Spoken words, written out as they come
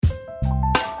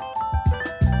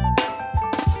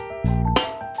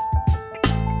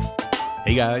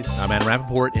Hey guys, I'm Adam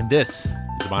Rappaport, and this is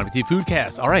the Bon Appetit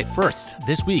Foodcast. All right, first,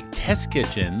 this week, Test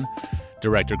Kitchen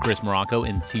director Chris Morocco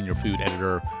and senior food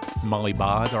editor Molly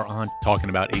Baz are on talking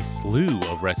about a slew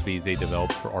of recipes they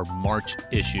developed for our March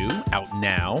issue, out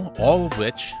now, all of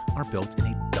which are built in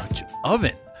a Dutch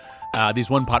oven. These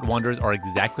one-pot wonders are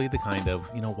exactly the kind of,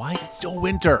 why is it still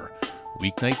winter?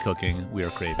 Weeknight cooking we are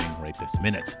craving right this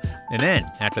minute. And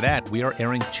then, after that, we are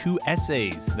airing 2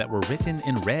 essays that were written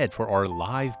in red for our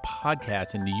live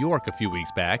podcast in New York a few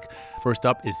weeks back. First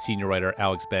up is senior writer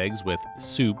Alex Beggs with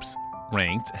Soups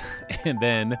Ranked. And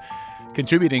then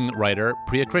contributing writer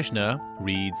Priya Krishna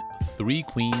reads 3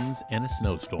 Queens and a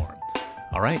Snowstorm.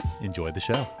 All right, enjoy the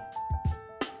show.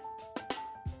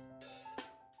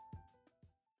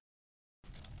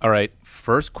 All right,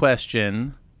 first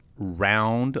question.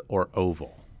 Round or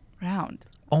oval? Round.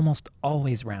 Almost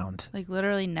always round. Like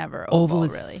literally never Oval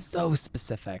is really. so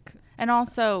specific. And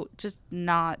also just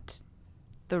not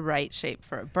the right shape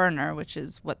for a burner, which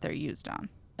is what they're used on.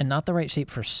 And not the right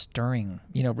shape for stirring,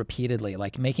 repeatedly.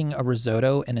 Like making a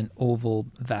risotto in an oval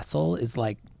vessel is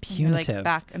like punitive. Like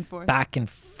back and forth. Back and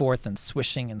forth and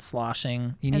swishing and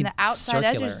sloshing. You and need the outside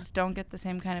circular. edges just don't get the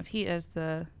same kind of heat as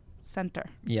the center.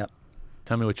 Yep.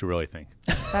 Tell me what you really think.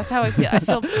 That's how I feel. I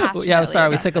feel passionately. Yeah, sorry,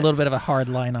 we about took a it. little bit of a hard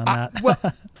line on that. Well,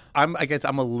 I guess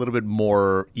I'm a little bit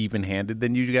more even-handed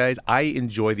than you guys. I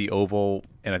enjoy the oval,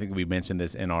 and I think we mentioned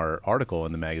this in our article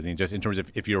in the magazine, just in terms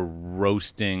of if you're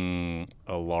roasting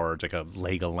a large, like a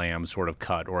leg of lamb sort of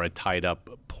cut, or a tied-up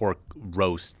pork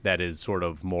roast that is sort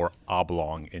of more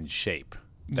oblong in shape.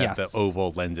 That Yes. the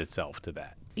oval lends itself to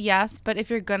that. Yes, but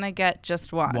if you're going to get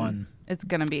just one, it's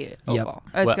going to be oval. Yep. Or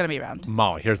it's Well, going to be round.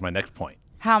 Molly, here's my next point.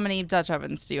 How many Dutch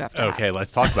ovens do you have to have? Okay,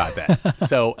 let's talk about that.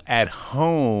 So at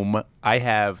home, I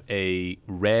have a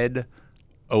red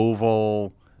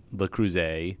oval Le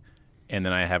Creuset, and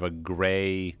then I have a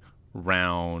gray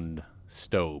round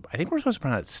Stobe. I think we're supposed to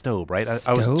pronounce it Stobe, right?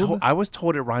 Stobe? I was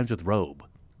told it rhymes with robe.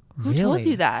 Who told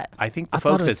you that? I think the I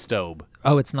thought folks it at was- Stobe.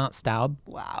 Oh, it's not Staub?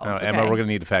 Wow. Oh, okay. Emma, we're going to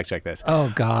need to fact check this.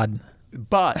 Oh, God.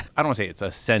 But I don't want to say it's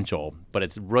essential, but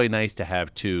it's really nice to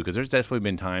have 2, because there's definitely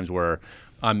been times where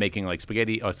I'm making like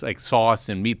spaghetti, like sauce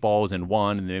and meatballs in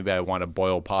one, and then maybe I want to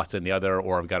boil pasta in the other,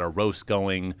 or I've got a roast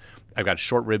going, I've got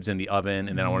short ribs in the oven,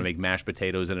 and then I want to make mashed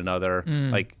potatoes in another.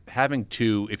 Like having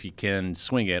 2, if you can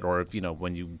swing it, or if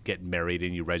when you get married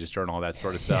and you register and all that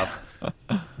sort of stuff,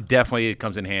 definitely it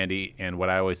comes in handy. And what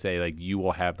I always say, like, you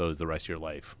will have those the rest of your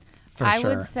life. For I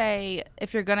sure. would say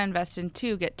if you're going to invest in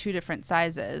 2, get 2 different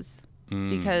sizes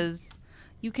because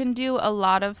you can do a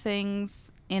lot of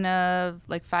things in a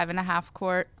 5.5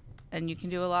 quart, and you can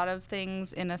do a lot of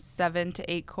things in a 7 to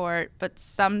 8 quart. But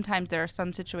sometimes there are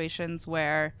some situations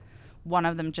where one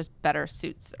of them just better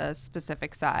suits a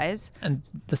specific size. And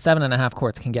the 7.5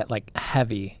 quarts can get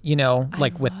heavy,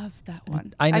 I with. love that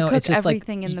one. I know cook it's just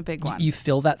everything like in the big one. You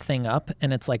fill that thing up,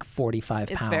 and it's like 45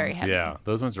 It's pounds. very heavy. Yeah,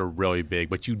 those ones are really big,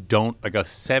 but you don't like a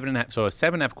 7.5. So a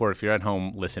 7.5 quart. If you're at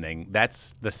home listening,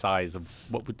 that's the size of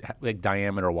what would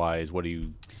diameter wise. What are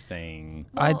you saying?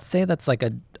 I'd say that's like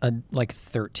a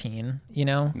 13.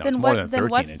 No, it's then more than 13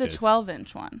 what's the inches.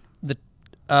 12-inch one? The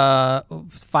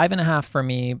 5.5 for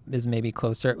me is maybe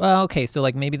closer. Well, okay, so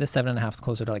maybe the 7.5 is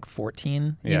closer to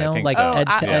 14. Yeah, I think like so. edge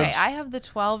to okay. edge. I have the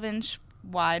 12-inch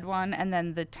wide one and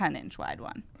then the 10-inch wide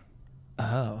one.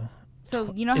 Oh,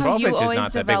 So you know The how 12 you inch is always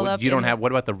not that big. develop. You don't have.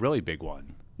 What about the really big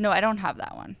one? No, I don't have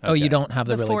that one. oh, you Okay. don't have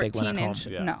the The really big one at home. 14-inch.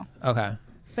 Yeah. No, Okay,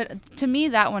 but to me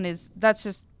that one that's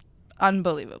just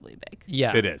unbelievably big.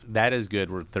 yeah, It is. That is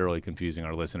good. We're thoroughly confusing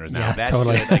our listeners now. Yeah, That's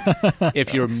totally. good. Like,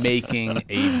 if you're making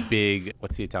a big,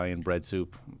 what's the Italian bread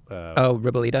soup? Oh,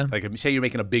 ribollita. Like, say you're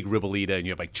making a big ribollita and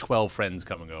you have 12 friends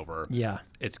coming over. Yeah,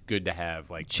 It's good to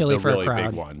have Chili the for a really big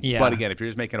crowd. one. Yeah. But again, if you're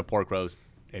just making a pork roast,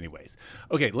 anyways.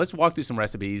 Okay, let's walk through some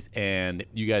recipes, and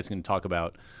you guys can talk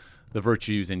about the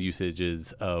virtues and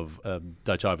usages of a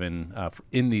Dutch oven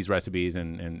in these recipes,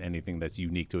 and anything that's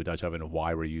unique to a Dutch oven and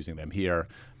why we're using them here.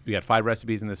 We got 5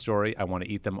 recipes in this story. I want to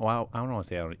eat them. Well, I don't want to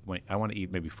say I want to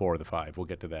eat maybe 4 of the 5. We'll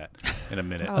get to that in a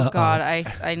minute. Oh God,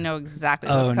 I know exactly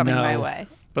what's Oh, coming no. my way.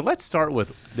 But let's start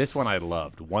with this one I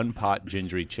loved. 1-pot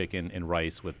gingery chicken and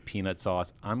rice with peanut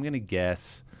sauce. I'm going to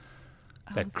guess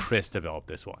that Chris developed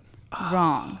this one.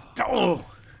 Wrong. Oh!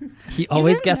 he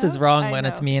always didn't guesses know? wrong I when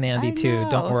it's know. me and Andy I too.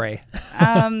 Don't know. worry.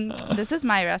 This is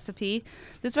my recipe.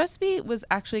 This recipe was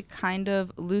actually kind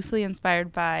of loosely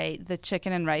inspired by the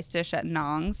chicken and rice dish at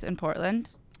Nong's in Portland.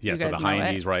 Yeah, You so guys the know it?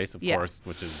 Hyanese rice, of Yeah. course,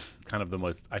 which is kind of the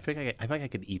most. I think I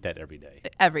could eat that every day.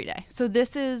 Every day. So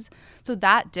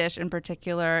that dish in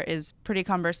particular is pretty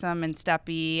cumbersome and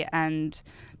steppy and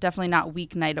definitely not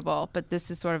weeknightable, but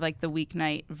this is sort of like the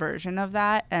weeknight version of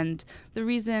that. And the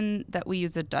reason that we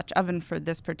use a Dutch oven for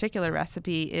this particular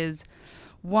recipe is,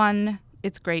 one,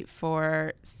 it's great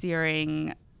for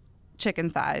searing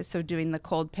chicken thighs, so doing the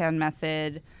cold pan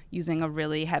method, using a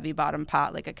really heavy bottom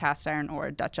pot like a cast iron or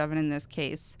a Dutch oven in this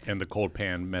case. And the cold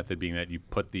pan method being that you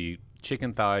put the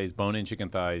chicken thighs, bone-in chicken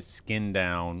thighs, skin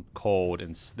down, cold,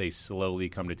 and they slowly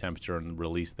come to temperature and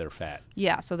release their fat.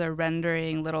 Yeah, so they're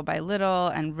rendering little by little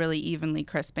and really evenly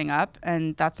crisping up,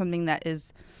 and that's something that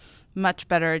is much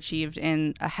better achieved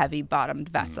in a heavy bottomed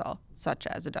vessel, such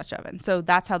as a Dutch oven. So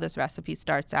that's how this recipe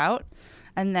starts out.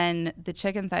 And then the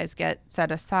chicken thighs get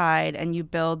set aside and you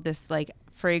build this like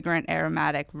fragrant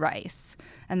aromatic rice.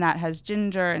 And that has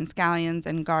ginger and scallions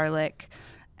and garlic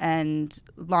and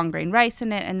long grain rice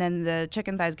in it. And then the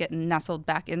chicken thighs get nestled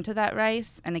back into that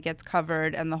rice and it gets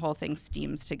covered and the whole thing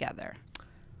steams together.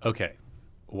 Okay.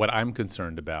 What I'm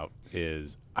concerned about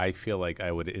is I feel like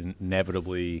I would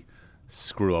inevitably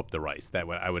screw up the rice. That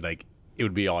way I would like, it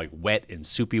would be all like wet and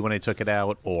soupy when I took it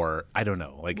out, or I don't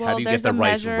know. Like, how do you get the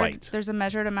rice right? There's a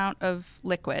measured amount of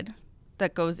liquid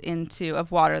that goes into, of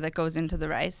water that goes into the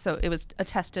rice. So it was a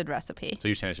tested recipe. So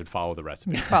you're saying I should follow the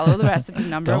recipe? Follow the recipe,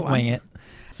 number one. Don't wing it.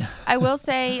 I will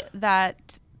say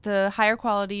that the higher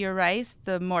quality your rice,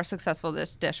 the more successful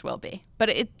this dish will be.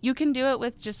 But you can do it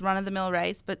with just run-of-the-mill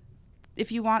rice, but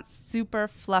if you want super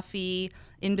fluffy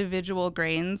individual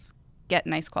grains, get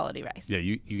nice quality rice. Yeah,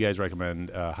 you guys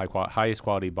recommend highest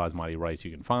quality basmati rice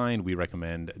you can find. We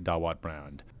recommend Dawat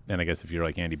brand. And I guess if you're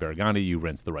like Andy Baragandi, you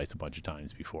rinse the rice a bunch of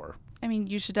times before. I mean,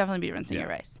 you should definitely be rinsing your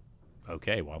rice.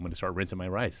 Okay, well, I'm going to start rinsing my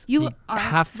rice. You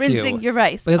are rinsing your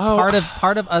rice. Because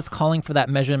part of us calling for that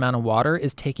measured amount of water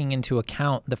is taking into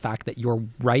account the fact that your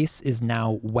rice is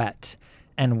now wet.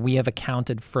 And we have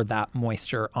accounted for that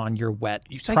moisture on your wet,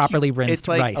 properly rinsed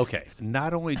rice. Okay, so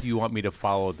not only do you want me to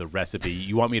follow the recipe,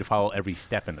 you want me to follow every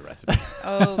step in the recipe.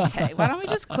 Okay, why don't we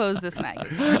just close this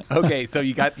magazine? Okay, so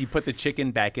you put the chicken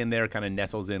back in there, kind of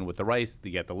nestles in with the rice. You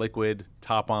get the liquid,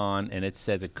 top on, and it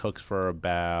says it cooks for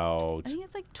about... I think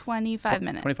it's like 25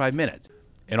 minutes. 25 minutes.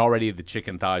 And already the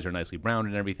chicken thighs are nicely browned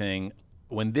and everything.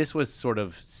 When this was sort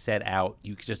of set out,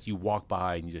 you walk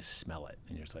by and you just smell it.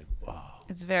 And you're just like, wow.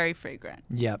 It's very fragrant.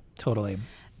 Yep, totally.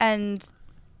 And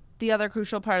the other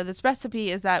crucial part of this recipe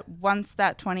is that once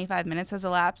that 25 minutes has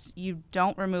elapsed, you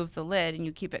don't remove the lid and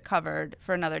you keep it covered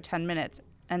for another 10 minutes.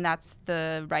 And that's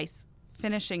the rice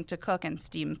finishing to cook and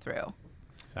steam through.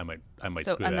 I might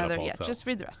so screw that up also. Just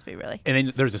read the recipe, really. And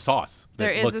then there's a sauce.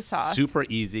 There is looks a sauce. Super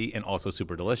easy and also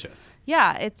super delicious.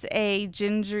 Yeah, it's a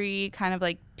gingery kind of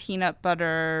like peanut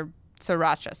butter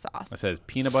sriracha sauce. It says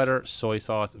peanut butter, soy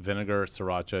sauce, vinegar,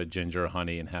 sriracha, ginger,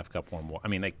 honey, and half cup warm water. I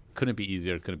mean, couldn't be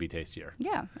easier. Couldn't be tastier.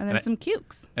 Yeah, and then some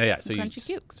cukes. So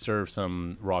you serve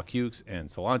some raw cukes and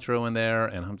cilantro in there,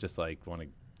 and I'm just like, want to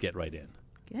get right in.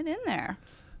 Get in there.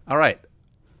 All right.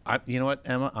 You know what,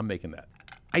 Emma? I'm making that.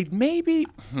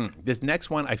 This next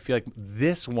one, I feel like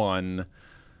this one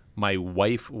my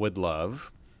wife would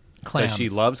love. Clams. Because she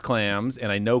loves clams.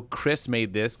 And I know Chris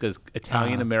made this because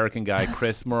Italian-American guy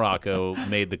Chris Morocco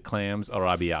made the clams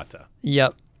arrabbiata.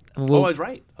 Yep. Well, I was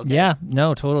right. Okay. Yeah,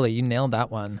 no, totally. You nailed that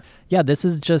one. Yeah, this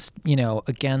is just,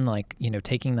 again, like,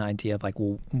 taking the idea of like,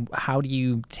 well, how do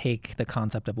you take the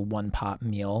concept of a one-pot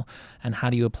meal and how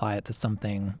do you apply it to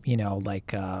something,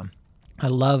 like... I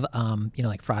love,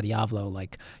 like Fra Diavolo,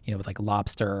 like, with like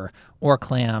lobster or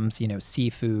clams,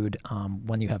 seafood,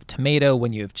 when you have tomato,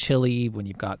 when you have chili, when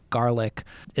you've got garlic,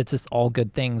 it's just all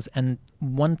good things. And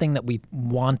one thing that we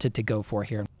wanted to go for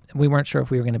here, we weren't sure if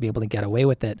we were going to be able to get away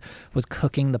with it, was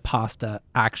cooking the pasta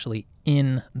actually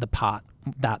in the pot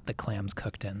that the clams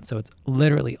cooked in. So it's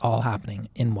literally all happening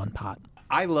in one pot.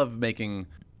 I love making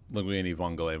linguine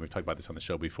vongole. We've talked about this on the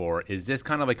show before. Is this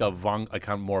kind of like a kind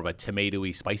of more of a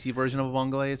tomatoey, spicy version of a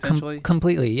vongole, essentially?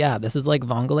 Completely, yeah. This is like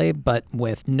vongole, but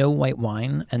with no white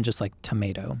wine and just like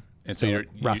tomato. And so you're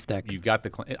rustic. You got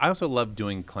the. I also love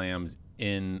doing clams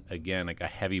in, again, like a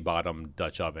heavy bottom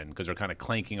Dutch oven because they're kind of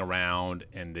clanking around,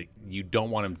 and you don't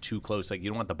want them too close. Like you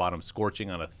don't want the bottom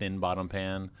scorching on a thin bottom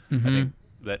pan. Mm-hmm. I think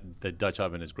that the Dutch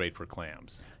oven is great for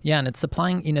clams. Yeah, and it's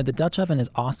supplying, the Dutch oven is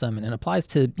awesome, and it applies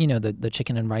to, the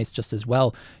chicken and rice just as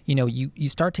well. You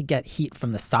start to get heat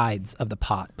from the sides of the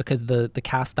pot because the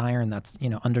cast iron that's,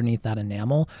 underneath that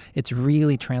enamel, it's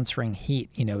really transferring heat,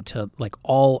 to like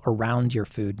all around your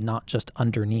food, not just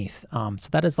underneath. So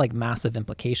that is like massive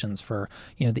implications for,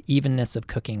 the evenness of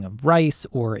cooking of rice,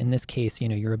 or in this case,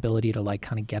 your ability to like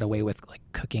kind of get away with like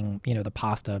cooking, the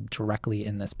pasta directly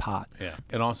in this pot. Yeah.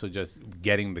 And also just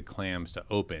getting the clams to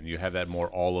open. You have that more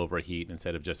all over heat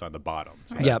instead of just on the bottom.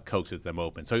 So that coaxes them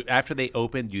open. So after they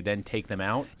open, you then take them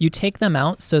out? You take them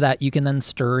out so that you can then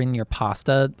stir in your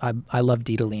pasta. I love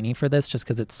ditalini for this just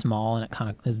because it's small and it kind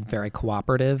of is very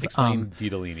cooperative. Explain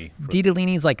ditalini.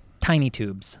 Ditalini is like tiny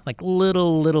tubes, like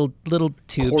little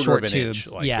tubes, quarter short of an tubes.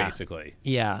 inch, basically.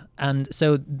 Yeah. And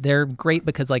so they're great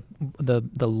because like the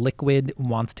liquid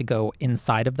wants to go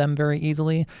inside of them very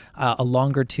easily. A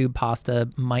longer tube pasta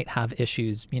might have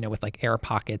issues, with like air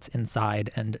pockets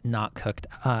inside and not cooked,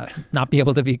 not be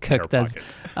able to be cooked as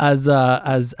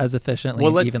efficiently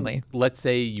and evenly. Let's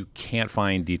say you can't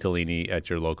find ditalini at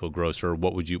your local grocer.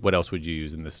 What else would you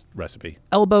use in this recipe?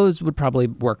 Elbows would probably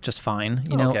work just fine.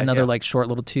 Another like short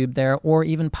little tube there, or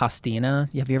even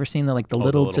pastina. Have you ever seen the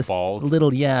little just balls?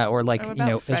 Or like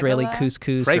Israeli fregola?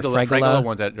 couscous Fregola, or fregola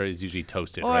ones that is usually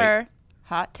toasted, Or right?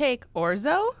 hot take,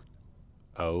 orzo.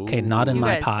 Oh, okay, not in You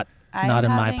my guys, pot. I'm Not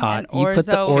in my having pot. an You put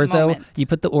the orzo moment. you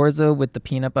put the orzo with the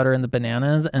peanut butter and the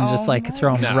bananas, and just Oh like my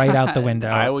throw them right out the God. window.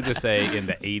 I would just say in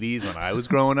the 80s when I was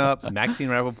growing up, Maxine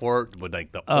Rappaport would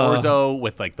like the orzo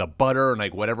with like the butter and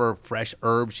like whatever fresh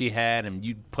herb she had, and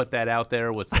you'd put that out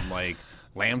there with some like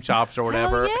lamb chops or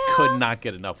whatever. yeah. I could not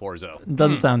get enough orzo.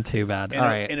 Doesn't sound too bad. And All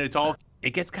right.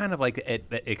 it gets kind of like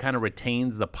it kind of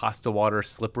retains the pasta water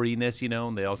slipperiness,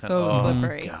 and they all kind So of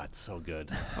slippery. God, so good.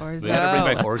 Orzo. We gotta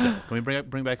bring back orzo. Can we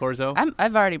bring back orzo?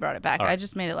 I've already brought it back. All right. I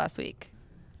just made it last week.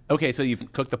 Okay, so you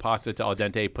cook the pasta to al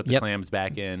dente, put the clams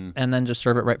back in. And then just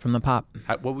serve it right from the pot.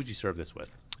 What would you serve this with?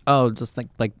 Oh, just like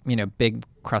big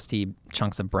crusty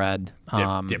chunks of bread.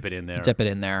 Dip it in there. Dip it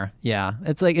in there. Yeah,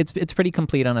 it's like it's pretty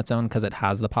complete on its own because it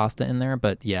has the pasta in there.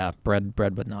 But yeah, bread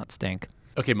would not stink.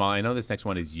 Okay, Molly, I know this next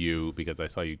one is you because I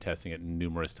saw you testing it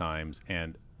numerous times,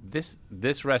 and this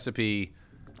recipe,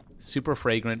 super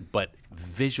fragrant, but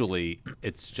visually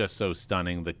it's just so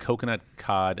stunning. The coconut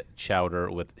cod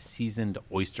chowder with seasoned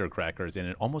oyster crackers in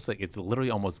it, it's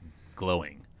literally almost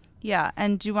glowing. Yeah,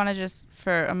 and do you want to just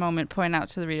for a moment point out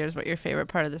to the readers what your favorite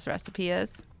part of this recipe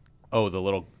is? Oh,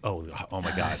 oh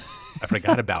my God. I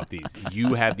forgot about these.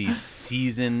 You have these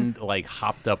seasoned, like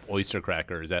hopped up oyster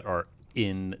crackers that are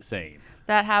insane.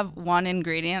 That have one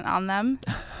ingredient on them,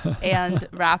 and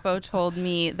Rappo told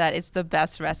me that it's the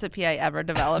best recipe I ever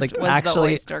developed. It's like was actually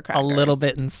the oyster crackers. a little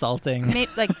bit insulting.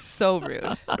 Like so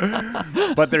rude.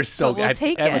 But they're so But we'll good.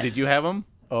 take Emma, it. did you have them?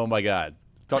 Oh my God.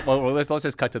 Let's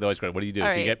just cut to the oyster crackers. What do you do? All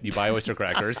So right. you buy oyster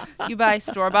crackers. You buy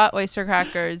store-bought oyster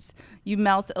crackers. You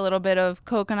melt a little bit of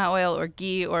coconut oil or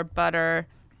ghee or butter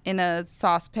in a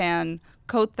saucepan.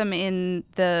 Coat them in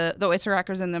the oyster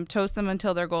crackers in them. Toast them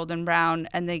until they're golden brown,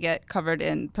 and they get covered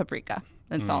in paprika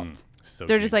and salt. So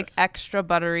They're just like genius. extra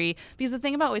buttery. Because the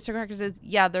thing about oyster crackers is,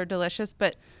 yeah, they're delicious,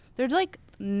 but they're like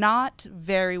not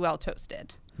very well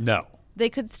toasted. No. They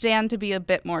could stand to be a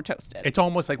bit more toasted. It's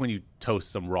almost like when you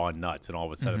toast some raw nuts and all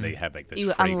of a sudden they have like this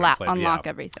You fragrant flavor. unlock Yeah.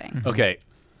 everything. Okay.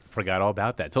 Forgot all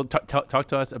about that. So talk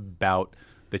to us about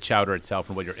the chowder itself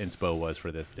and what your inspo was for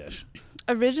this dish.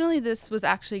 Originally, this was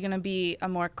actually going to be a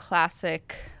more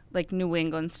classic, like New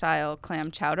England style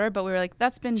clam chowder, but we were like,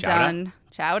 that's been Chowder? done.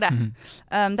 Chowder.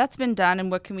 That's been done, and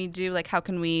what can we do? Like, how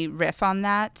can we riff on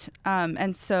that?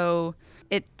 And so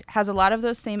it has a lot of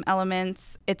those same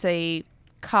elements. It's a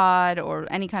cod or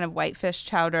any kind of whitefish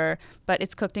chowder, but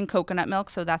it's cooked in coconut milk,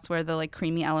 so that's where the like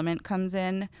creamy element comes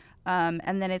in.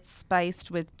 And then it's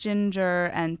spiced with ginger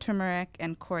and turmeric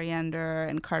and coriander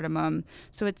and cardamom.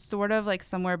 So it's sort of like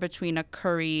somewhere between a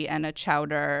curry and a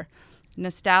chowder.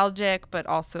 Nostalgic, but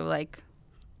also like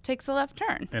takes a left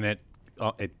turn. And it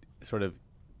sort of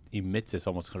emits this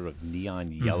almost sort of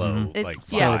neon yellow like It's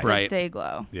so it's bright. like day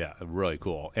glow. Yeah, really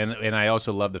cool. And I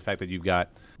also love the fact that you've got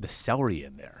the celery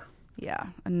in there. Yeah,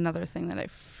 another thing that I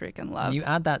freaking love. You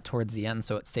add that towards the end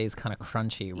so it stays kind of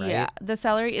crunchy, right? Yeah, the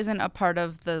celery isn't a part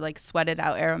of the like sweated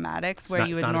out aromatics where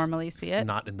you would normally see it. It's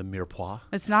not in the mirepoix.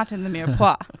 It's not in the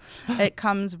mirepoix. It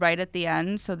comes right at the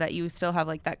end so that you still have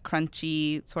like that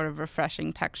crunchy sort of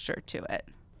refreshing texture to it.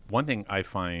 One thing I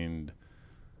find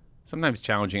sometimes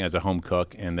challenging as a home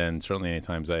cook, and then certainly any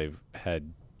times I've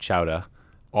had chowder,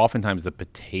 oftentimes the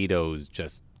potatoes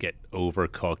just get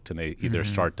overcooked and they either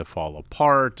start to fall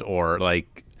apart or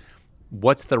like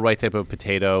what's the right type of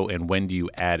potato and when do you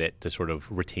add it to sort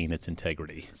of retain its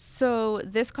integrity? So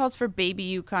this calls for baby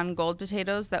Yukon Gold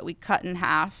potatoes that we cut in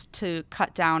half to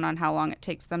cut down on how long it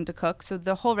takes them to cook. So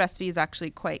the whole recipe is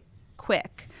actually quite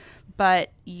quick,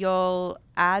 but you'll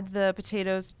add the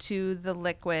potatoes to the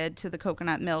liquid, to the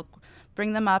coconut milk,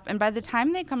 bring them up, and by the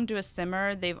time they come to a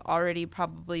simmer, they've already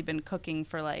probably been cooking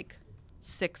for like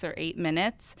 6 or 8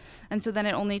 minutes. And so then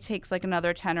it only takes like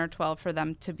another 10 or 12 for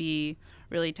them to be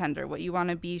really tender. What you want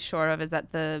to be sure of is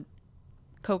that the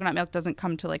coconut milk doesn't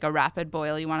come to like a rapid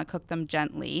boil. You want to cook them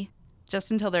gently, just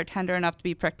until they're tender enough to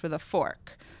be pricked with a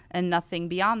fork, and nothing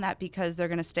beyond that, because they're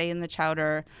going to stay in the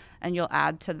chowder, and you'll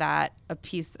add to that a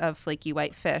piece of flaky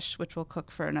white fish, which will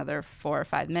cook for another 4 or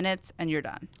 5 minutes, and you're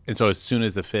done. And so as soon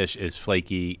as the fish is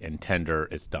flaky and tender,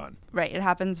 it's done. Right. It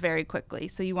happens very quickly.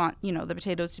 So you want, the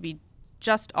potatoes to be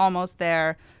just almost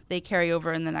there. They carry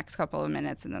over in the next couple of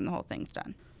minutes, and then the whole thing's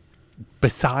done.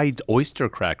 Besides oyster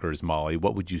crackers, Molly,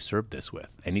 what would you serve this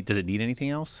with? Does it need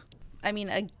anything else? I mean,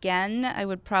 again, I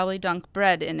would probably dunk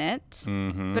bread in it,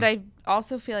 but I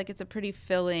also feel like it's a pretty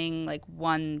filling, like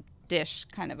one dish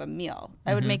kind of a meal.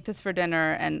 I would make this for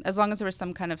dinner, and as long as there was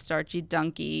some kind of starchy,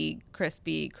 dunky,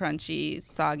 crispy, crunchy,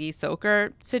 soggy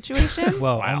soaker situation.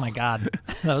 Whoa! Wow. Oh my God,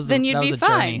 then you'd be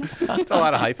fine. That's a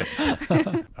lot of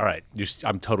hyphens. All right,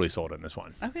 I'm totally sold on this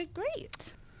one. Okay,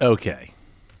 great. Okay,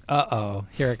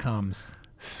 Here it comes.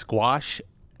 squash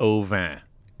au vin.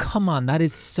 Come on, that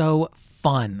is so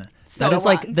fun. So That is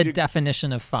like fun. the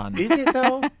definition of fun. Is it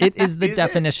though? It is the Is it?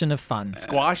 definition of fun.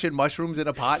 Squash and mushrooms in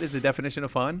a pot is the definition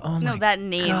of fun? Oh No, my that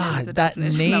name God, is the that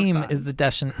definition name of fun. is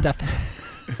the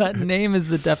that name is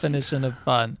the definition of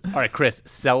fun. All right, Chris,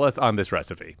 sell us on this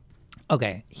recipe.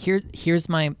 Okay, here's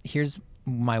my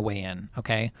way in.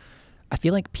 Okay, I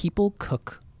feel like people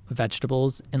cook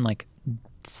vegetables in like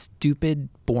stupid,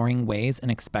 boring ways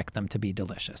and expect them to be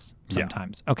delicious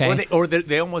sometimes. Yeah. Okay, Or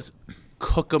they almost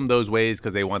cook them those ways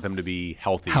because they want them to be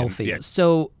healthy. healthy. And,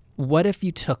 So what if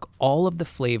you took all of the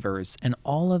flavors and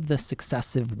all of the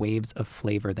successive waves of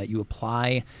flavor that you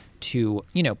apply to,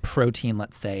 protein,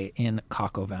 let's say, in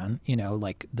coq au vin,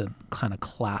 like the kind of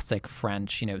classic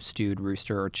French, stewed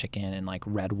rooster or chicken and like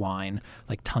red wine,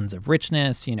 like tons of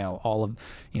richness, all of,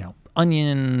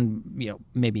 onion,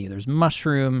 maybe there's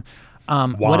mushroom.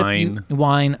 What if you,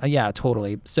 wine, yeah,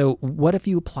 totally. So what if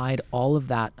you applied all of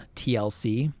that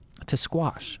TLC to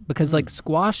squash? Because like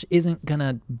squash isn't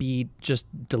gonna be just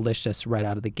delicious right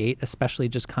out of the gate, especially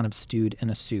just kind of stewed in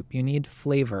a soup. You need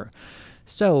flavor.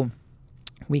 So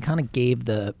we kind of gave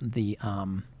the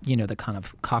kind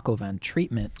of coq au vin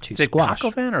treatment to Is it squash.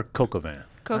 coq au vin or coq au vin?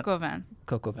 Coq au vin.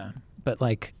 Coq au vin. But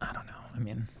like, I don't know. I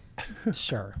mean,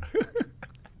 sure.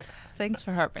 Thanks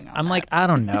for harping on I'm that. like, I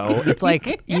don't know. It's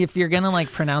like if you're gonna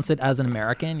like pronounce it as an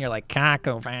American, you're like coq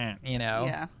au vin,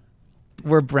 Yeah.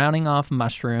 We're browning off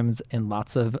mushrooms in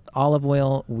lots of olive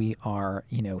oil. We are,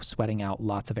 sweating out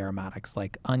lots of aromatics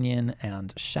like onion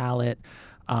and shallot.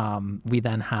 We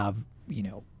then have,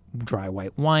 dry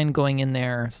white wine going in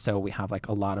there. So we have like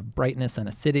a lot of brightness and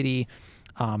acidity.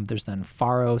 There's then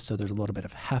farro, so there's a little bit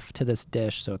of heft to this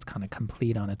dish, so it's kind of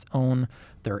complete on its own.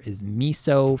 There is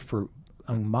miso for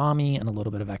umami and a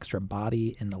little bit of extra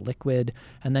body in the liquid.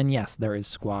 And then, yes, there is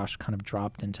squash kind of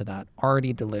dropped into that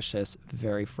already delicious,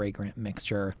 very fragrant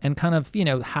mixture and kind of,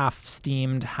 half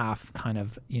steamed, half kind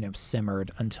of,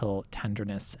 simmered until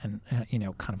tenderness and,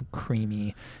 kind of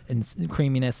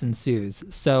creaminess ensues.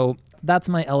 So that's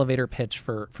my elevator pitch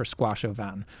for squash au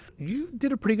vin. You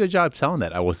did a pretty good job selling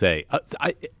that, I will say.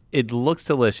 It looks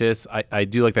delicious. I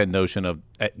do like that notion of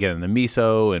getting the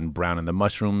miso and browning the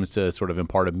mushrooms to sort of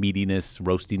impart a meatiness,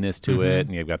 roastiness to it.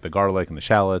 And you've got the garlic and the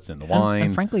shallots and the wine.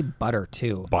 And frankly, butter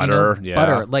too. Butter, yeah.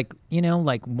 Butter. Like,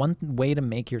 like one way to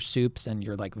make your soups and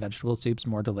your like vegetable soups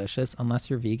more delicious, unless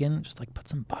you're vegan, just like put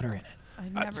some butter in it. I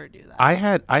never do that. I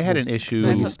had an issue.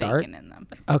 I you put start? bacon in them.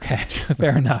 Okay,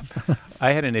 fair enough.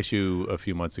 I had an issue a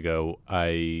few months ago.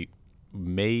 I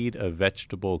made a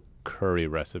vegetable curry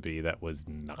recipe that was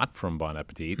not from Bon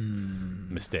Appetit.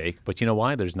 Mistake. But you know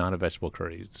why? There's not a vegetable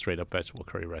curry, straight up vegetable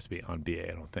curry recipe on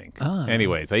BA, I don't think.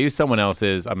 Anyways, I used someone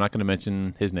else's. I'm not going to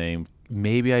mention his name.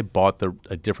 Maybe I bought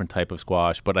a different type of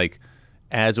squash, but like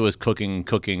as it was cooking,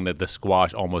 that the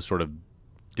squash almost sort of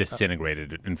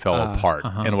disintegrated and fell apart.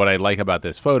 And what I like about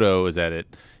this photo is that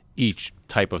each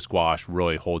type of squash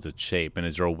really holds its shape. And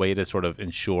is there a way to sort of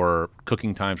ensure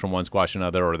cooking times from one squash to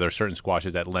another, or are there certain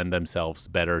squashes that lend themselves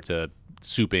better to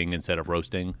souping instead of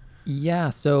roasting? Yeah,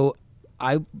 so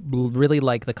I really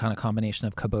like the kind of combination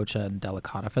of kabocha and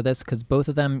delicata for this, because both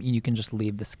of them you can just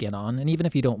leave the skin on, and even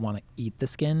if you don't want to eat the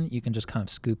skin, you can just kind of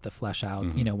scoop the flesh out,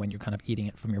 when you're kind of eating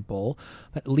it from your bowl.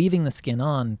 But leaving the skin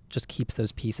on just keeps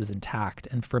those pieces intact.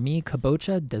 And for me,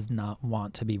 kabocha does not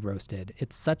want to be roasted.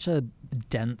 It's such a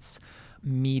dense,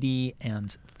 meaty,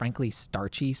 and frankly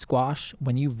starchy squash.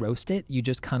 When you roast it, you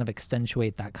just kind of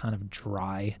accentuate that kind of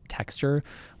dry texture.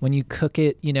 When you cook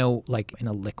it, like in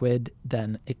a liquid,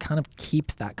 then it kind of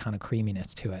keeps that kind of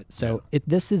creaminess to it. So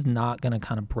this is not going to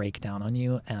kind of break down on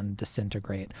you and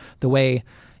disintegrate the way,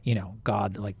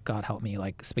 God help me,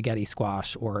 like spaghetti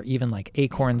squash or even like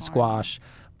acorn squash.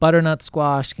 Butternut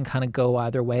squash can kind of go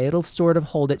either way. It'll sort of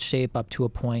hold its shape up to a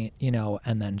point,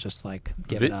 and then just like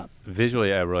give it up.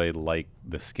 Visually, I really like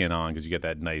the skin on because you get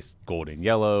that nice golden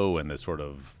yellow and the sort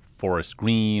of forest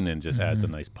green, and just adds a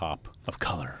nice pop of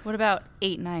color. What about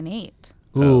 898?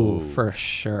 Ooh, for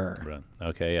sure.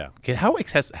 Okay, yeah. Okay, how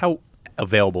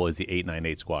available is the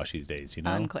 898 squash these days?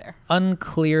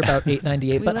 Unclear about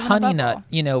 898, but honey nut,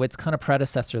 it's kind of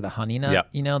predecessor to the honey nut.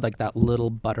 Like that little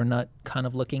butternut kind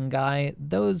of looking guy.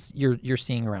 Those you're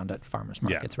seeing around at farmers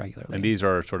markets regularly. And these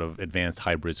are sort of advanced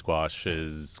hybrid squash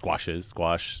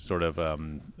sort of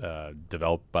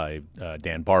developed by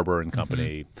Dan Barber and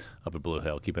company up at Blue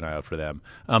Hill. Keep an eye out for them.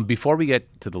 Before we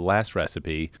get to the last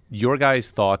recipe, your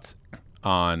guys' thoughts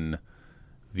on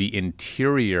the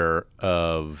interior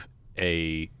of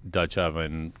a Dutch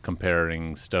oven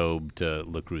comparing Staub to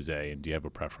Le Creuset. Do you have a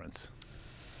preference?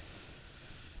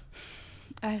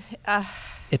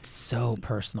 It's so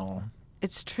personal.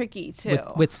 It's tricky too.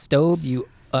 With Staub, you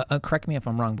correct me if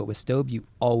I'm wrong, but with Staub you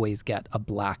always get a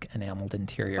black enameled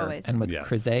interior, always. And with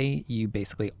Creuset you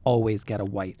basically always get a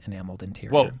white enameled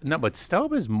interior. Well, no, but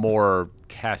Staub is more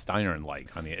cast iron like.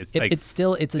 I mean, it's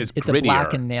a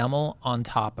black enamel on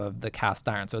top of the cast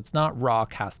iron, so it's not raw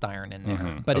cast iron in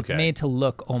there, but it's made to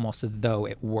look almost as though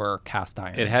it were cast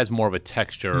iron. It has more of a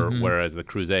texture, whereas the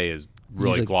Creuset is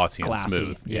really Usually glassy and glassy,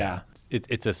 smooth. yeah.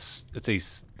 It's a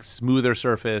smoother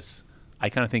surface. I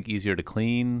kind of think easier to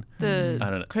clean.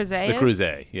 The Creuset The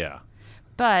Creuset, yeah.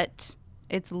 But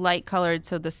it's light colored,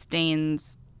 so the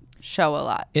stains show a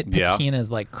lot. It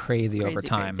patinas like crazy over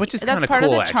time. Which is kind of cool, That's part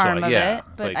of the charm actually. of it.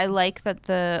 But I like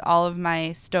that all of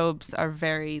my Staubs are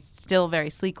still very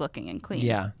sleek looking and clean.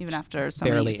 Yeah. Even after so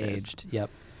barely many uses. aged. Yep.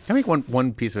 Can I make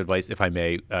one piece of advice, if I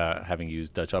may, having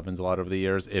used Dutch ovens a lot over the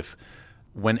years?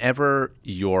 Whenever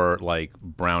you're like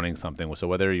browning something, so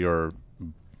whether you're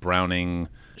browning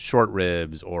short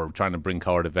ribs or trying to bring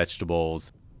color to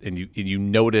vegetables, and you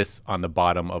notice on the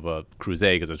bottom of a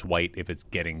Creuset, because it's white, if it's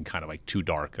getting kind of like too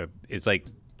dark, it's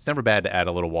never bad to add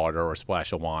a little water or a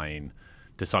splash of wine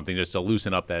to something just to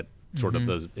loosen up that sort of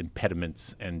those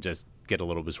impediments and just get a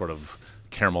little bit sort of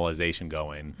caramelization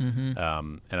going.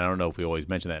 And I don't know if we always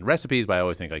mention that in recipes, but I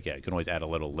always think you can always add a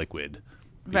little liquid.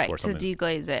 Right, to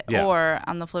deglaze it. Yeah. Or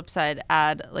on the flip side,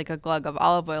 add like a glug of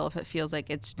olive oil if it feels like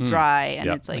it's dry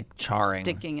and it's like charring,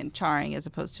 sticking and charring, as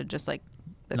opposed to just like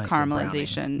the nice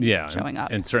caramelization showing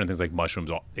up. And certain things like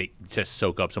mushrooms, they just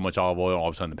soak up so much olive oil, all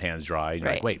of a sudden the pan's dry. And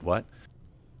you're like, wait, what?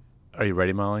 Are you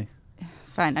ready, Molly?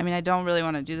 Fine. I mean, I don't really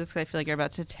want to do this because I feel like you're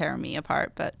about to tear me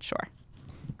apart, but sure.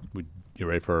 You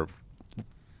ready for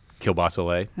kielbasa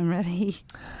lei? I'm ready.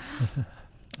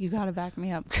 You got to back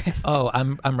me up, Chris. Oh,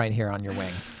 I'm right here on your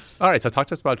wing. All right, so talk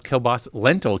to us about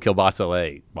lentil kielbasa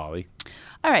lei, Molly.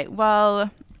 All right, well,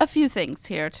 a few things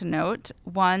here to note.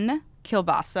 One,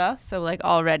 kielbasa. So like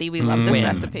already we love this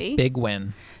recipe. Big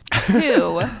win.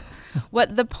 Two,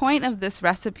 what the point of this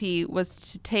recipe was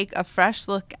to take a fresh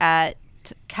look at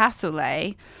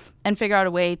cassoulet and figure out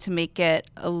a way to make it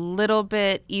a little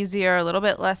bit easier, a little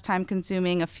bit less time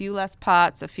consuming, a few less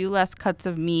pots, a few less cuts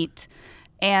of meat.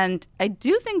 And I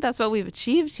do think that's what we've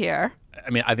achieved here. I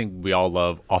mean, I think we all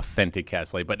love authentic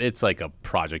cassoulet, but it's like a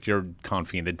project. You're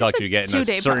confying in the Dutch. You're getting a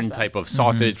certain type of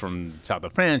sausage from south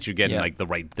of France. You're getting like the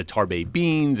tarbay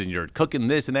beans, and you're cooking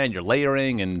this and that, and you're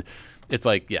layering, and it's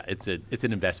like it's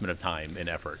an investment of time and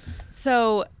effort.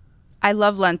 So I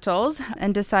love lentils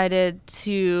and decided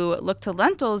to look to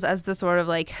lentils as the sort of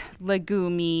like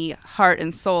legume-y heart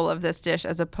and soul of this dish,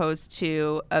 as opposed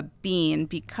to a bean,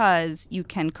 because you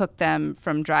can cook them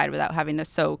from dried without having to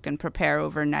soak and prepare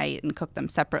overnight and cook them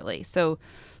separately. So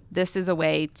this is a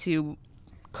way to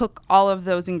cook all of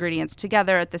those ingredients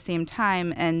together at the same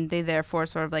time, and they therefore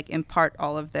sort of like impart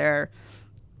all of their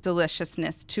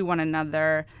deliciousness to one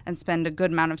another and spend a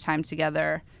good amount of time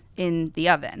together in the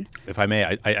oven. If I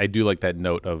may, I do like that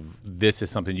note of this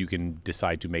is something you can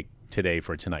decide to make today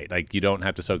for tonight. Like, you don't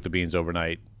have to soak the beans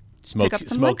overnight. Smoked pick up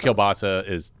some smoked lentils. kielbasa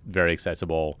is very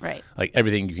accessible. Right. Like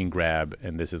everything you can grab,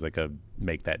 and this is like a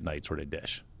make that night sort of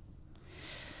dish.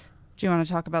 Do you want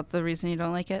to talk about the reason you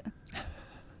don't like it?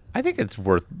 I think it's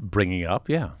worth bringing up.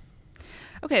 Yeah.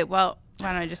 Okay, well,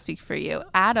 why don't I just speak for you?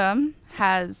 Adam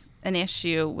has an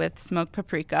issue with smoked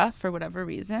paprika for whatever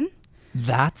reason.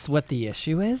 That's what the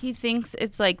issue is? He thinks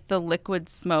it's like the liquid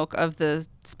smoke of the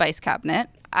spice cabinet.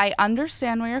 I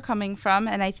understand where you're coming from,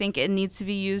 and I think it needs to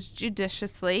be used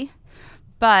judiciously.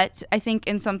 But I think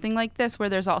in something like this, where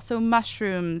there's also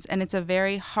mushrooms and it's a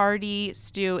very hearty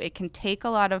stew, it can take a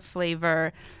lot of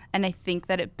flavor. And I think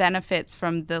that it benefits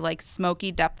from the like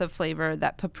smoky depth of flavor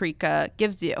that paprika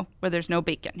gives you, where there's no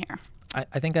bacon here.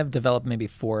 I think I've developed maybe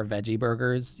 4 veggie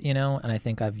burgers, and I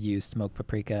think I've used smoked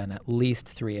paprika in at least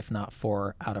 3, if not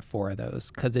 4 out of 4 of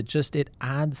those, because it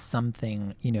adds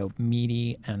something,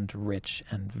 meaty and rich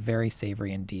and very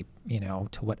savory and deep,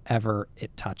 to whatever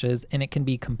it touches, and it can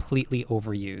be completely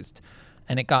overused.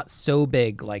 And it got so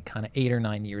big, like kind of 8 or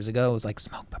 9 years ago, it was like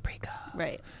smoked paprika.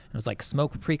 Right. It was like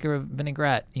smoked paprika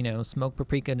vinaigrette, smoked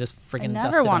paprika just friggin' I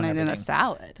dusted never on wanted it in a everything.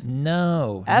 salad.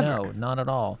 No, Ever. no, not at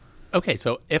all. Okay,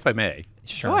 so if I may,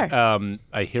 Sure.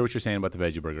 I hear what you're saying about the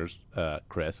veggie burgers,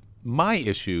 Chris. My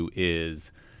issue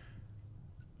is,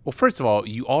 well, first of all,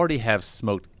 you already have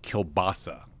smoked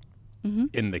kielbasa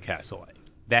in the cassoulet.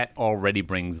 That already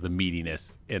brings the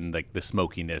meatiness and like the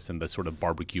smokiness and the sort of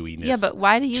barbecuiness. Yeah, but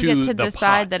why do you to get to the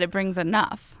decide pot. that it brings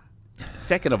enough?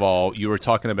 Second of all, you were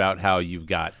talking about how you've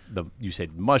got you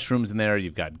said mushrooms in there,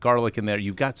 you've got garlic in there,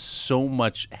 you've got so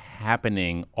much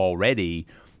happening already.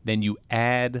 Then you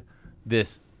add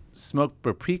this smoked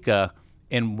paprika,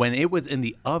 and when it was in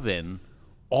the oven,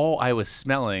 all I was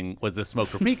smelling was the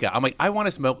smoked paprika. I'm like, I want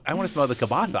to smell the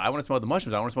kielbasa, I want to smell the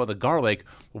mushrooms, I want to smell the garlic.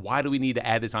 Why do we need to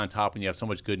add this on top when you have so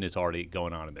much goodness already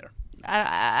going on in there?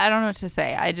 I don't know what to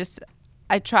say.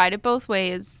 I tried it both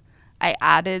ways. I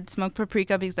added smoked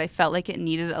paprika because I felt like it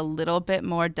needed a little bit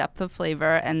more depth of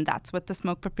flavor, and that's what the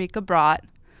smoked paprika brought.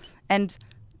 And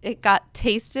it got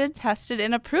tasted, tested,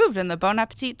 and approved in the Bon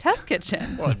Appetit test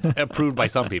kitchen. Well, approved by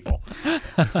some people.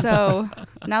 So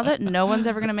now that no one's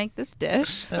ever going to make this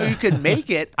dish, You can make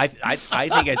it. I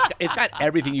think it's got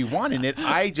everything you want in it.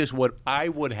 I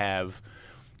would have,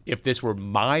 if this were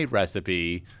my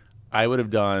recipe, I would have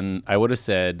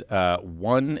said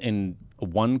 1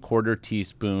 1/4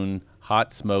 teaspoon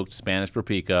hot smoked Spanish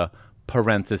paprika,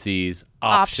 parentheses,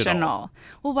 optional.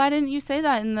 Well, why didn't you say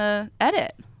that in the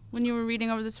edit when you were reading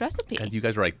over this recipe? Because you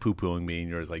guys were like poo-pooing me, and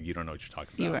you were like, you don't know what you're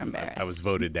talking about. You were embarrassed. I was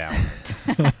voted down.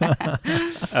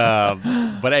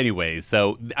 But anyways,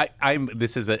 so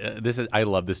I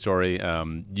love this story.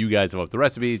 You guys have up the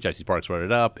recipes. Jesse Sparks wrote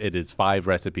it up. It is 5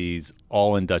 recipes,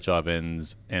 all in Dutch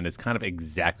ovens, and it's kind of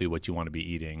exactly what you want to be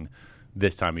eating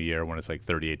this time of year when it's like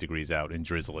 38 degrees out and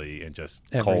drizzly and just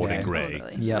Every cold day. and gray.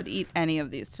 Totally. Yep. Would eat any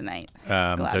of these tonight.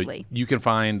 So Gladly. you can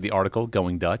find the article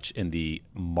Going Dutch in the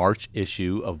March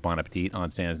issue of Bon Appetit on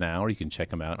Stands Now, or you can check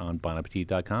them out on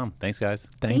bonappetit.com. Thanks, guys.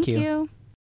 Thank you.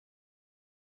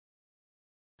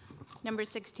 Number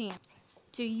 16.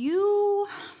 Do you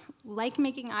like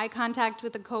making eye contact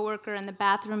with a coworker in the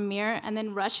bathroom mirror and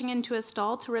then rushing into a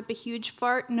stall to rip a huge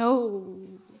fart? No.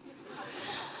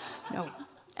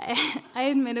 I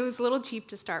admit it was a little cheap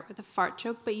to start with a fart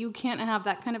joke, but you can't have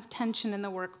that kind of tension in the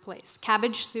workplace.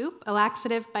 Cabbage soup, a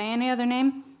laxative by any other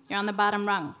name, you're on the bottom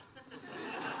rung.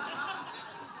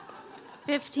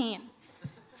 15.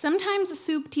 Sometimes a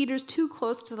soup teeters too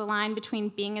close to the line between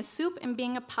being a soup and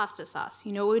being a pasta sauce.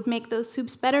 You know what would make those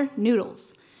soups better?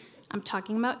 Noodles. I'm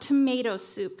talking about tomato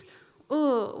soup.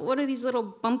 Ugh, what are these little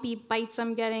bumpy bites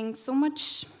I'm getting? So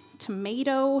much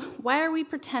tomato. Why are we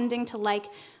pretending to like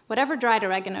whatever dried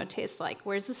oregano tastes like?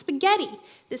 Where's the spaghetti?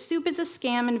 This soup is a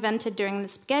scam invented during the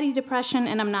spaghetti depression,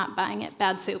 and I'm not buying it.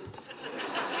 Bad soup.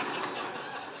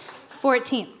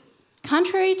 14.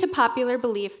 Contrary to popular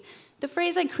belief, the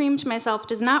phrase "I creamed myself"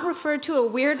 does not refer to a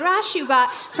weird rash you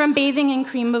got from bathing in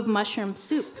cream of mushroom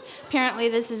soup. Apparently,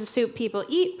 this is a soup people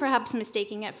eat, perhaps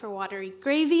mistaking it for watery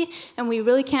gravy, and we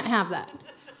really can't have that.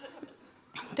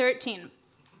 13.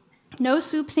 No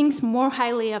soup thinks more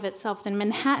highly of itself than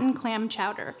Manhattan clam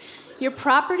chowder. Your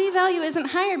property value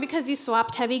isn't higher because you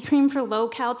swapped heavy cream for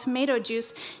low-cal tomato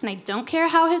juice, and I don't care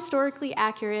how historically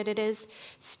accurate it is.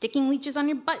 Sticking leeches on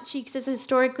your butt cheeks is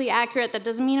historically accurate. That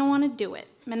doesn't mean I want to do it.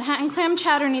 Manhattan clam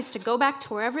chowder needs to go back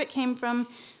to wherever it came from,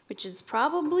 which is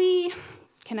probably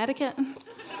Connecticut.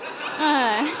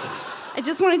 I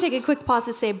just want to take a quick pause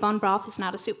to say bone broth is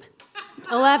not a soup.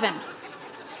 11.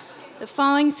 The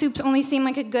following soups only seem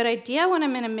like a good idea when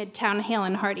I'm in a Midtown Hale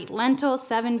and Hearty. Lentil,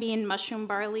 7-bean, mushroom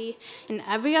barley. In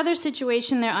every other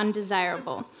situation, they're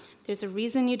undesirable. There's a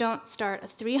reason you don't start a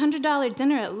 $300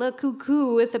 dinner at Le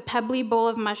Coucou with a pebbly bowl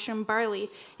of mushroom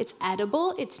barley. It's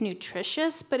edible, it's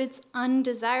nutritious, but it's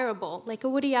undesirable, like a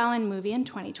Woody Allen movie in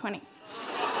 2020.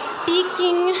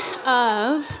 Speaking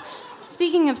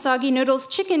of soggy noodles,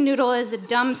 chicken noodle is a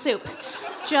dumb soup.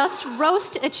 Just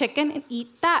roast a chicken and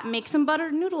eat that. Make some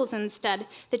buttered noodles instead.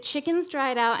 The chicken's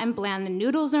dried out and bland. The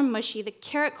noodles are mushy. The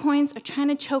carrot coins are trying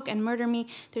to choke and murder me.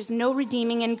 There's no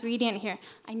redeeming ingredient here.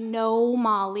 I know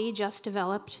Molly just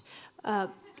developed a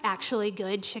actually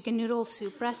good chicken noodle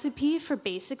soup recipe for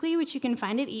Basically, which you can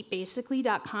find at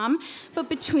eatbasically.com. But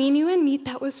between you and me,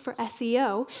 that was for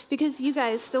SEO, because you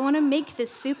guys still want to make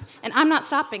this soup, and I'm not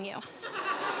stopping you.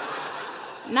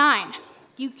 9,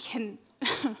 you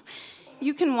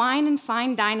can wine and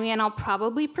fine dine me, and I'll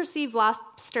probably perceive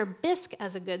lobster bisque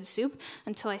as a good soup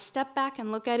until I step back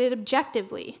and look at it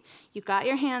objectively. You got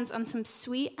your hands on some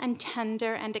sweet and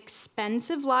tender and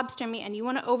expensive lobster meat, and you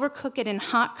want to overcook it in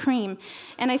hot cream.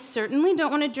 And I certainly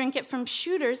don't want to drink it from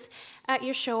shooters at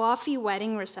your show-offy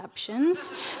wedding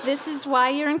receptions. This is why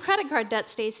you're in credit card debt,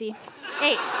 Stacy.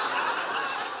 8.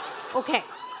 Okay.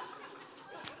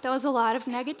 That was a lot of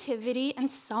negativity, and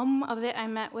some of it I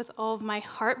met with all of my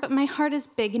heart, but my heart is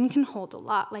big and can hold a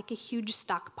lot, like a huge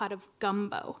stock pot of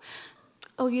gumbo.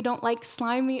 Oh, you don't like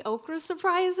slimy okra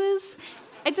surprises?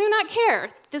 I do not care.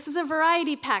 This is a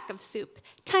variety pack of soup.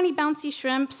 Tiny bouncy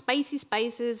shrimp, spicy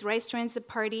spices, rice joins the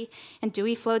party, and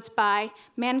Dewey floats by.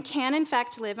 Man can, in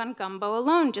fact, live on gumbo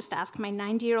alone. Just ask my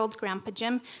 90-year-old Grandpa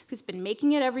Jim, who's been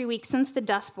making it every week since the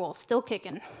Dust Bowl, still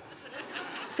kicking.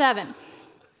 7.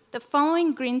 The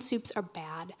following green soups are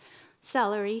bad.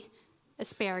 Celery,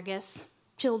 asparagus,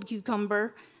 chilled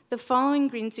cucumber. The following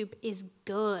green soup is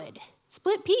good.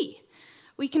 Split pea.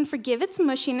 We can forgive its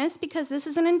mushiness because this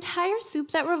is an entire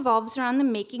soup that revolves around the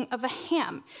making of a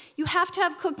ham. You have to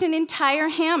have cooked an entire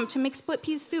ham to make split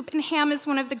pea soup, and ham is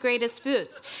one of the greatest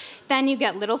foods. Then you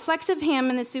get little flecks of ham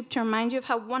in the soup to remind you of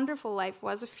how wonderful life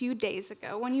was a few days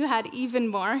ago when you had even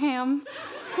more ham.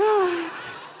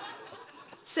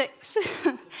 6.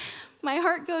 My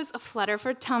heart goes aflutter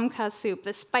for tom kha soup,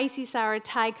 the spicy sour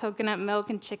Thai coconut milk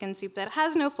and chicken soup that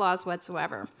has no flaws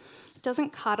whatsoever. It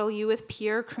doesn't coddle you with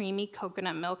pure creamy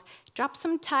coconut milk. Drop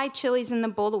some Thai chilies in the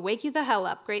bowl to wake you the hell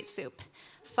up. Great soup.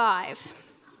 5.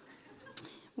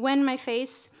 When my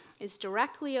face is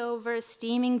directly over a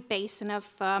steaming basin of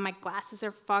pho, my glasses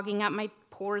are fogging up, my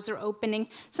pores are opening.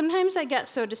 Sometimes I get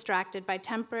so distracted by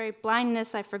temporary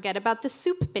blindness I forget about the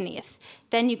soup beneath.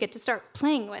 Then you get to start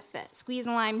playing with it. Squeeze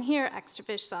a lime here, extra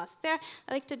fish sauce there.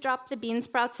 I like to drop the bean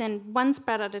sprouts in one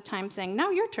sprout at a time, saying, now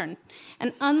your turn.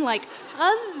 And unlike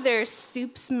other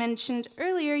soups mentioned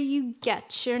earlier, you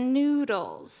get your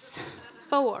noodles.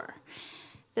 4.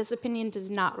 This opinion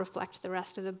does not reflect the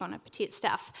rest of the Bon Appetit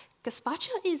staff. Gazpacho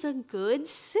is a good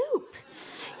soup.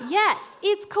 Yes,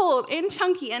 it's cold and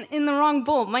chunky and in the wrong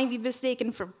bowl. Might be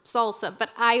mistaken for salsa,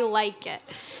 but I like it.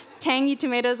 Tangy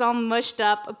tomatoes all mushed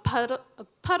up, a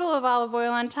puddle of olive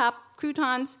oil on top,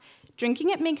 croutons. Drinking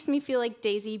it makes me feel like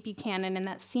Daisy Buchanan in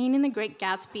that scene in The Great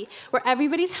Gatsby where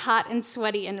everybody's hot and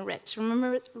sweaty and rich.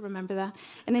 Remember that?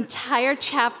 An entire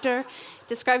chapter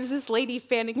describes this lady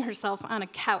fanning herself on a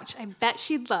couch. I bet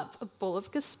she'd love a bowl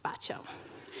of gazpacho.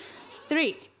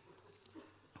 3.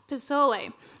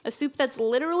 Pozole, a soup that's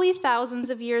literally thousands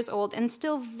of years old and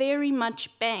still very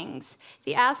much bangs.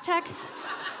 The Aztecs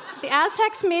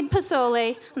made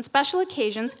pozole on special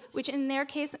occasions, which in their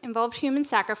case involved human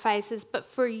sacrifices, but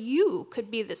for you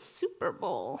could be the Super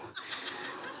Bowl.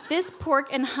 This pork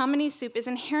and hominy soup is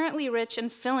inherently rich and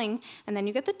filling, and then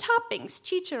you get the toppings,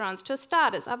 chicharrones,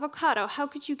 tostadas, avocado. How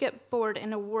could you get bored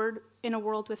in a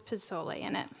world with pozole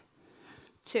in it?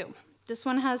 2. This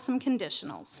one has some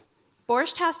conditionals.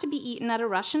 Borscht has to be eaten at a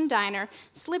Russian diner,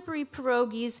 slippery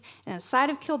pierogies, and a side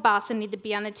of kielbasa need to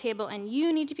be on the table, and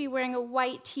you need to be wearing a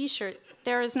white t-shirt.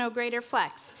 There is no greater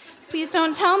flex. Please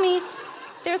don't tell me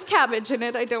there's cabbage in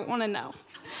it. I don't want to know.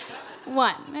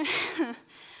 1.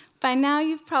 By now,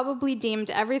 you've probably deemed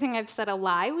everything I've said a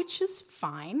lie, which is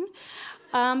fine.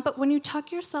 But when you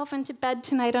tuck yourself into bed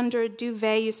tonight under a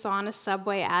duvet you saw on a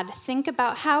Subway ad, think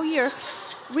about how you're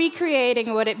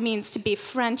recreating what it means to be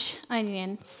French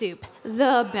onion soup,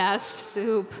 the best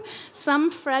soup. Some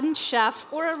French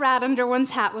chef or a rat under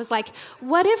one's hat was like,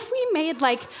 what if we made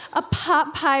like a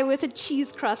pot pie with a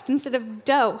cheese crust instead of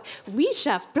dough? We,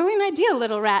 chef, brilliant idea,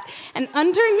 little rat. And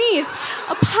underneath,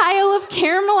 a pile of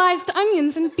caramelized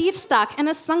onions and beef stock and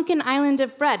a sunken island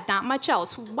of bread, not much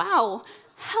else. Wow,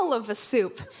 hell of a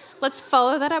soup. Let's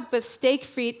follow that up with steak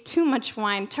frites, too much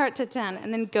wine, tart tatin,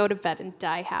 and then go to bed and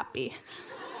die happy.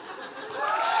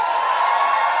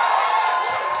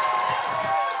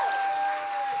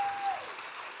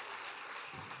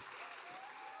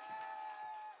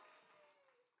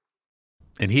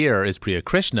 And here is Priya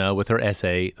Krishna with her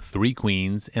essay, 3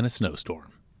 Queens and a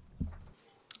Snowstorm.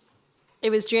 It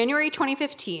was January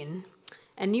 2015,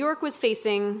 and New York was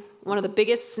facing one of the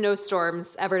biggest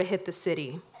snowstorms ever to hit the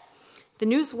city. The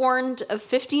news warned of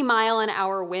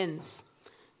 50-mile-an-hour winds,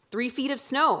 3 feet of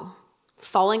snow,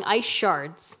 falling ice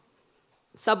shards.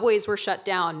 Subways were shut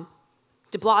down.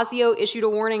 De Blasio issued a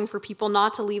warning for people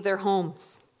not to leave their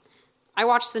homes. I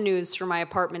watched the news from my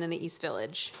apartment in the East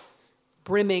Village,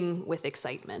 brimming with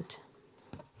excitement.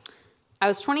 I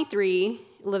was 23,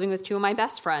 living with 2 of my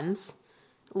best friends,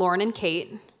 Lauren and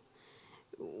Kate.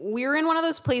 We were in one of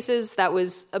those places that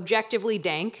was objectively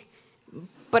dank,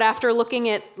 but after looking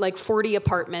at like 40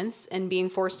 apartments and being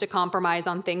forced to compromise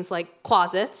on things like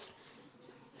closets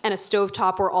and a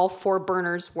stovetop where all 4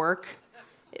 burners work,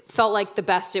 it felt like the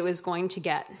best it was going to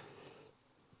get.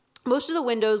 Most of the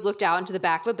windows looked out into the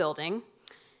back of a building.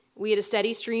 We had a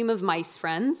steady stream of mice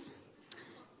friends.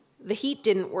 The heat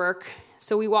didn't work,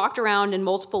 so we walked around in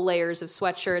multiple layers of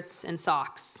sweatshirts and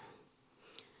socks.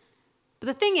 But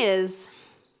the thing is,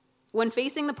 when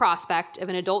facing the prospect of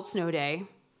an adult snow day,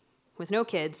 with no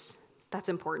kids, that's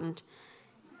important,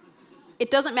 it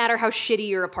doesn't matter how shitty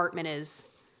your apartment is.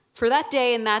 For that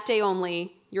day and that day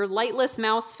only, your lightless,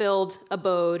 mouse-filled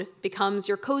abode becomes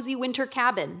your cozy winter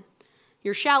cabin,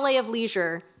 your chalet of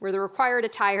leisure, where the required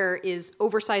attire is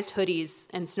oversized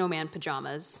hoodies and snowman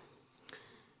pajamas.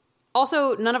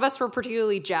 Also, none of us were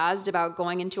particularly jazzed about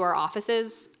going into our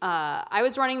offices. I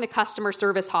was running the customer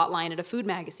service hotline at a food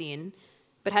magazine,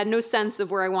 but had no sense of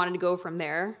where I wanted to go from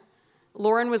there.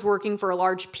 Lauren was working for a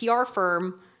large PR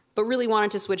firm, but really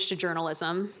wanted to switch to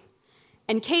journalism.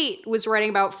 And Kate was writing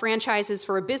about franchises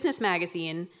for a business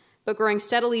magazine, but growing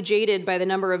steadily jaded by the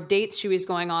number of dates she was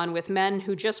going on with men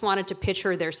who just wanted to pitch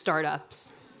her their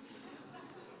startups.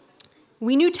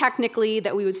 We knew technically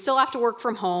that we would still have to work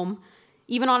from home,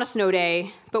 even on a snow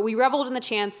day, but we reveled in the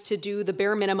chance to do the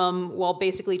bare minimum while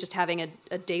basically just having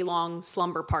a day-long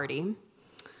slumber party.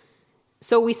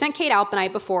 So we sent Kate out the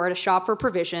night before to shop for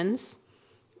provisions.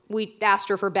 We asked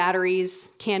her for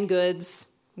batteries, canned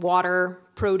goods, water,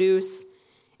 produce.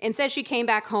 Instead, she came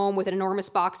back home with an enormous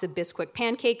box of Bisquick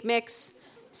pancake mix,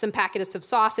 some packets of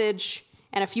sausage,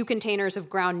 and a few containers of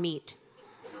ground meat.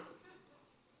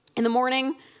 In the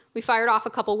morning, we fired off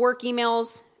a couple work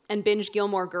emails and binged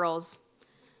Gilmore Girls.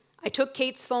 I took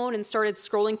Kate's phone and started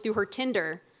scrolling through her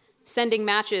Tinder, sending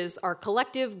matches our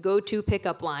collective go-to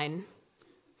pickup line: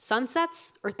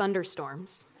 sunsets or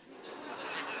thunderstorms?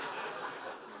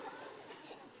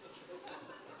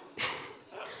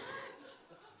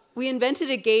 We invented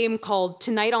a game called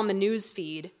Tonight on the News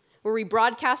Feed, where we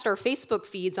broadcast our Facebook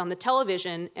feeds on the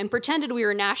television and pretended we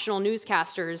were national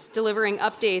newscasters delivering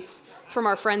updates from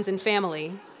our friends and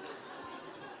family.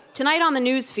 Tonight on the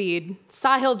news feed,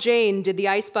 Sahil Jain did the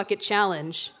Ice Bucket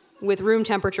Challenge with room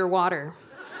temperature water.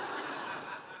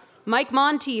 Mike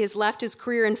Monty has left his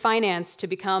career in finance to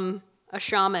become a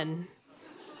shaman.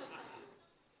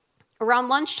 Around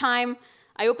lunchtime,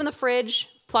 I opened the fridge,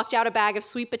 plucked out a bag of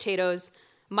sweet potatoes,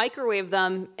 microwaved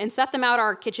them, and set them out on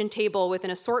our kitchen table with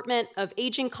an assortment of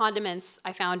aging condiments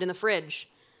I found in the fridge.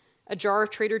 A jar of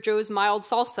Trader Joe's mild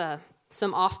salsa,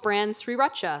 some off-brand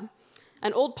sriracha,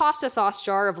 an old pasta sauce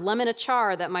jar of lemon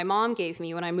achar that my mom gave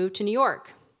me when I moved to New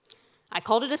York. I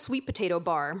called it a sweet potato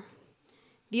bar.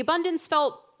 The abundance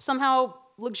felt somehow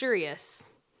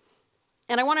luxurious.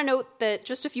 And I want to note that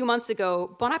just a few months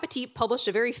ago, Bon Appetit published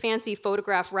a very fancy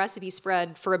photograph recipe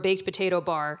spread for a baked potato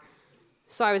bar,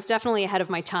 so I was definitely ahead of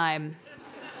my time.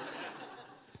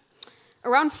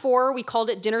 Around 4, we called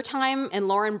it dinner time, and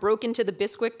Lauren broke into the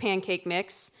Bisquick pancake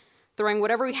mix, throwing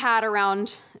whatever we had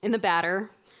around in the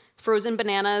batter: frozen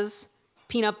bananas,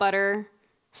 peanut butter,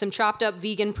 some chopped up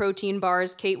vegan protein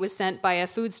bars Kate was sent by a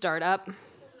food startup.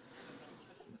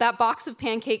 That box of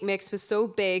pancake mix was so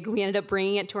big, we ended up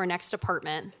bringing it to our next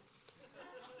apartment.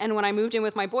 And when I moved in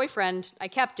with my boyfriend, I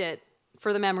kept it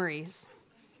for the memories.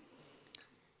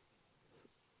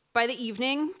 By the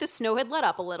evening, the snow had let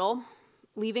up a little,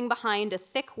 leaving behind a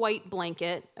thick white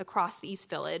blanket across the East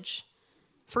Village.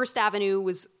 First Avenue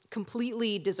was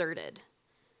completely deserted.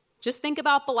 Just think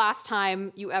about the last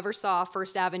time you ever saw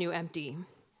First Avenue empty.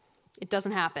 It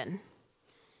doesn't happen.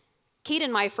 Kate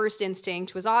and my first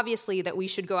instinct was obviously that we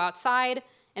should go outside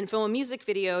and film a music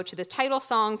video to the title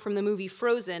song from the movie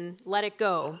Frozen, Let It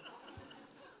Go.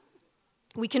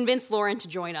 We convinced Lauren to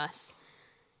join us.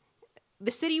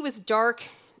 The city was dark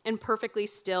and perfectly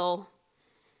still.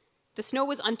 The snow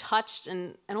was untouched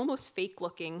and almost fake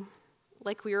looking,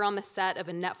 like we were on the set of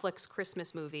a Netflix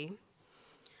Christmas movie.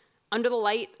 Under the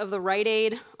light of the Rite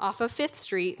Aid off of 5th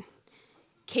Street,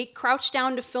 Kate crouched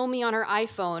down to film me on her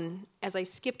iPhone as I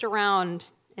skipped around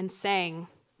and sang.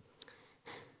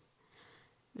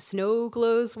 The snow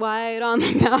glows white on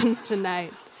the mountain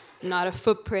tonight, not a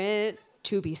footprint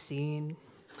to be seen.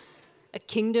 A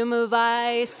kingdom of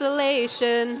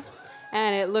isolation,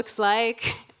 and it looks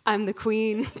like I'm the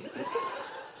queen.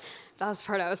 That was the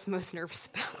part I was most nervous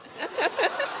about.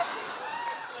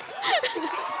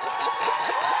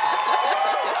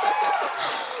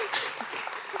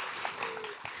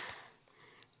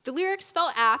 The lyrics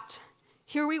felt apt.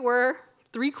 Here we were,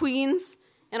 3 queens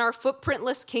in our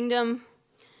footprintless kingdom,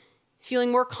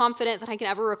 feeling more confident than I can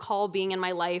ever recall being in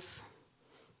my life.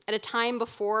 At a time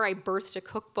before I birthed a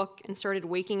cookbook and started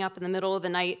waking up in the middle of the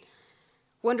night,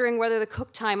 wondering whether the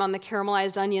cook time on the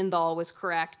caramelized onion dal was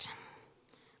correct.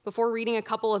 Before reading a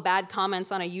couple of bad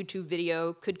comments on a YouTube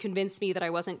video could convince me that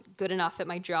I wasn't good enough at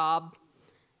my job.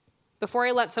 Before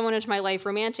I let someone into my life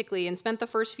romantically and spent the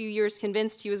first few years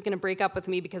convinced he was going to break up with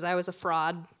me because I was a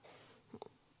fraud.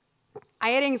 I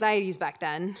had anxieties back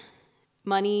then.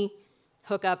 Money,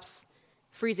 hookups,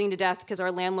 freezing to death because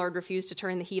our landlord refused to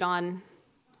turn the heat on.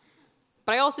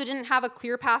 But I also didn't have a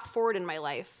clear path forward in my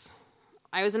life.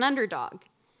 I was an underdog.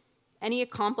 Any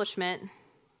accomplishment,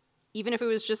 even if it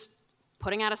was just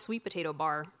putting out a sweet potato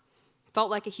bar, felt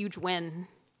like a huge win.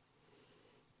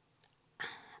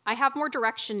 I have more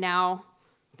direction now,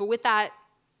 but with that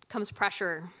comes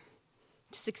pressure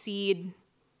to succeed,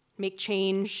 make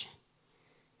change,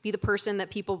 be the person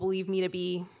that people believe me to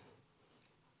be.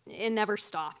 It never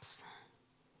stops.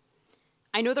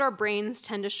 I know that our brains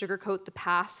tend to sugarcoat the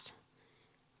past,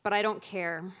 but I don't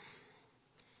care.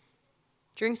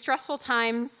 During stressful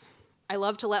times, I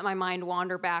love to let my mind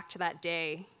wander back to that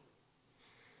day.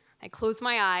 I close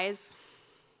my eyes,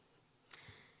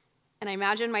 and I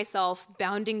imagine myself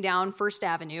bounding down First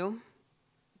Avenue,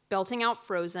 belting out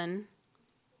Frozen,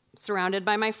 surrounded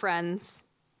by my friends,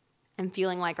 and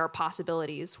feeling like our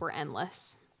possibilities were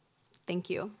endless. Thank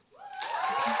you.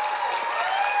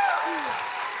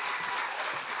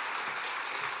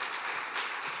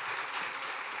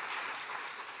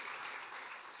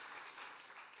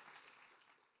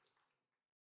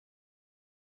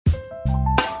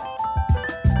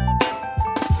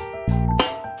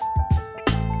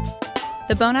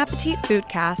 The Bon Appetit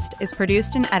Foodcast is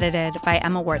produced and edited by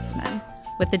Emma Wartzman,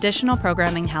 with additional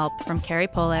programming help from Carrie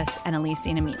Polis and Elise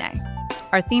Inamine.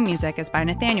 Our theme music is by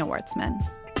Nathaniel Wartzman.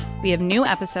 We have new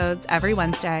episodes every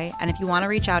Wednesday, and if you want to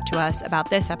reach out to us about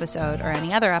this episode or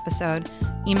any other episode,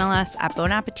 email us at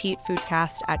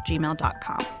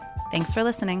bonappetitfoodcast@gmail.com. Thanks for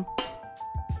listening.